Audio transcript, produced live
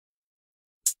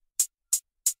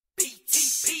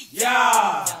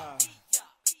Yeah.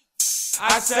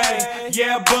 I say,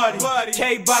 yeah, buddy.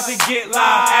 K bout to get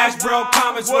live. Asheboro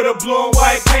Comets with a blue and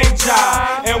white paint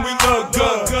job. And we look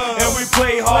good, and we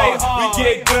play hard. We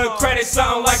get good credit,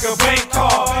 something like a bank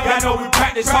card. Y'all know we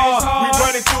practice hard. We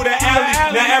running through the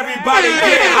alley. Now everybody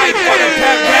get hype for the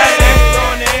pep rally. Asheboro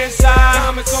on the inside,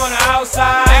 Comets on the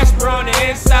outside. Asheboro on the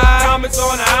inside, Comets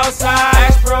on the outside.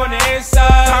 Asheboro on the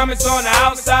inside, Comets on the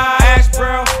outside.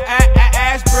 Asheboro,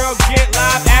 Asheboro get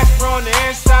live. Asheboro on the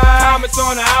inside, Comets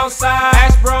on the outside.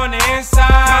 Asheboro on the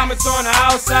inside, Comets on the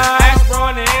outside. Asheboro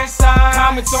on the inside,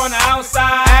 Comets on the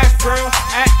outside. Asheboro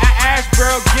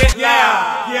get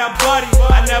live. Yeah, buddy,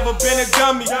 I never been a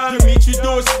dummy. Dimitri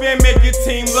do a spin, make your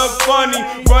team look funny.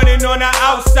 Running on the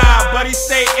outside, but he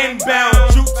stay inbound.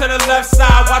 Juke to the left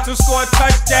side, watch him score a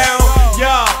touchdown.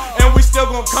 Yeah, and we still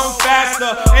gon' come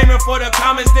faster. Aiming for the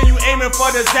Comets, then you aiming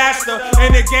for disaster.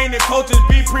 In the game, the coaches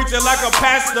be preaching like a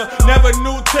pastor. Never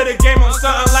new to the game, I'm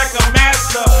something like a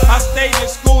master. I stayed in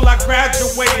school, I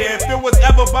graduated. If it was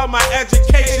ever about my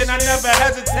education, I never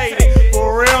hesitated.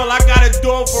 For real, I gotta do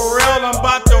it for real. I'm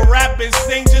about to rap and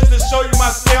sing just to show you my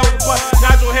skills. But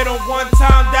Nigel hit him one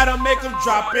time, that'll make him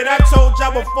drop it. I told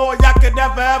y'all before, y'all could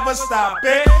never ever stop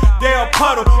it. They a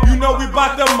puddle, you know we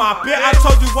bout to mop it. I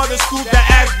told you other schools that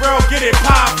Asheboro get it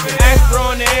poppin'.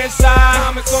 Asheboro on the inside,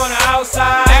 Comets on the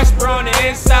outside. Asheboro on the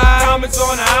inside, Comets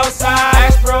on the outside.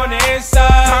 Asheboro on the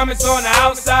inside, Comets on the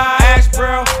outside.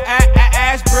 Asheboro,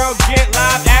 Asheboro get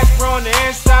live. Asheboro on the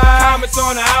inside, Comets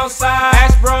on the outside.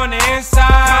 Asheboro on the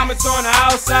inside, Comets on the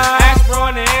outside.